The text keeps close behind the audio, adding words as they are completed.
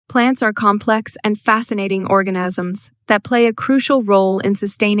Plants are complex and fascinating organisms that play a crucial role in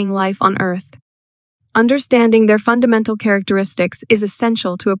sustaining life on Earth. Understanding their fundamental characteristics is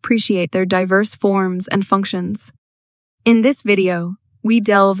essential to appreciate their diverse forms and functions. In this video, we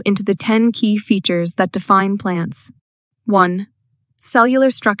delve into the 10 key features that define plants. 1.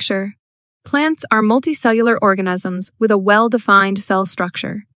 Cellular structure. Plants are multicellular organisms with a well-defined cell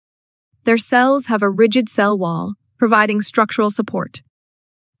structure. Their cells have a rigid cell wall, providing structural support.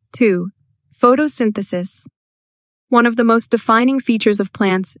 2. Photosynthesis. One of the most defining features of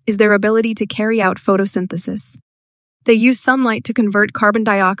plants is their ability to carry out photosynthesis. They use sunlight to convert carbon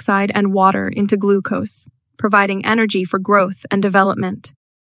dioxide and water into glucose, providing energy for growth and development.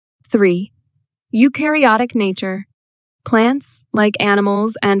 3. Eukaryotic nature. Plants, like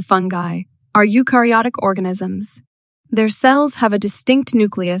animals and fungi, are eukaryotic organisms. Their cells have a distinct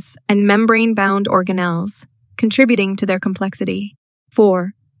nucleus and membrane-bound organelles, contributing to their complexity.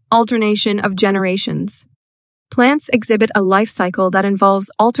 4. Alternation of generations. Plants exhibit a life cycle that involves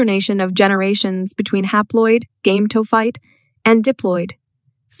alternation of generations between haploid, gametophyte, and diploid,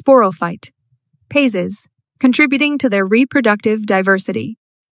 sporophyte, phases, contributing to their reproductive diversity.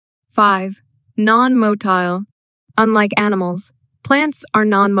 5. Non-motile. Unlike animals, plants are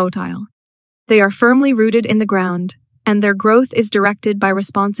non-motile. They are firmly rooted in the ground, and their growth is directed by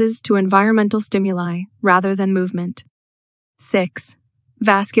responses to environmental stimuli rather than movement. 6.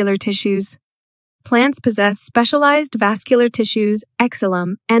 Vascular tissues. Plants possess specialized vascular tissues,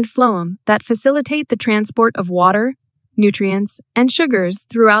 xylem and phloem, that facilitate the transport of water, nutrients, and sugars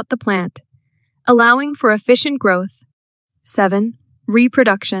throughout the plant, allowing for efficient growth. 7.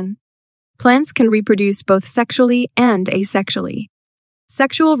 Reproduction. Plants can reproduce both sexually and asexually.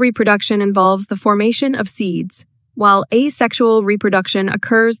 Sexual reproduction involves the formation of seeds, while asexual reproduction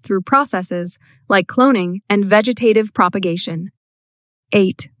occurs through processes like cloning and vegetative propagation.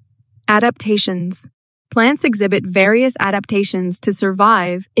 8. Adaptations. Plants exhibit various adaptations to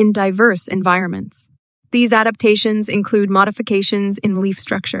survive in diverse environments. These adaptations include modifications in leaf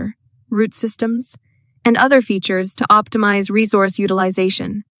structure, root systems, and other features to optimize resource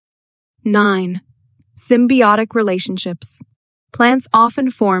utilization. 9. Symbiotic relationships. Plants often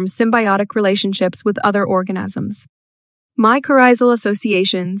form symbiotic relationships with other organisms. Mycorrhizal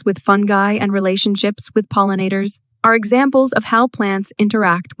associations with fungi and relationships with pollinators are examples of how plants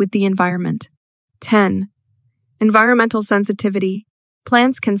interact with the environment. 10. Environmental sensitivity.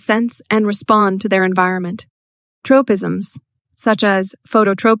 Plants can sense and respond to their environment. Tropisms, such as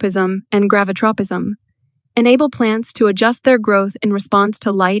phototropism and gravitropism, enable plants to adjust their growth in response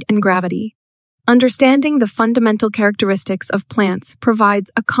to light and gravity. Understanding the fundamental characteristics of plants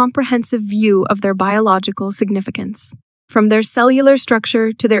provides a comprehensive view of their biological significance. From their cellular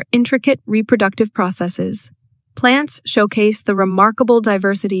structure to their intricate reproductive processes, plants showcase the remarkable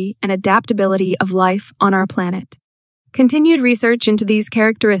diversity and adaptability of life on our planet. Continued research into these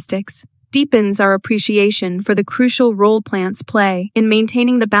characteristics deepens our appreciation for the crucial role plants play in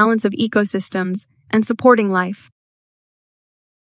maintaining the balance of ecosystems and supporting life.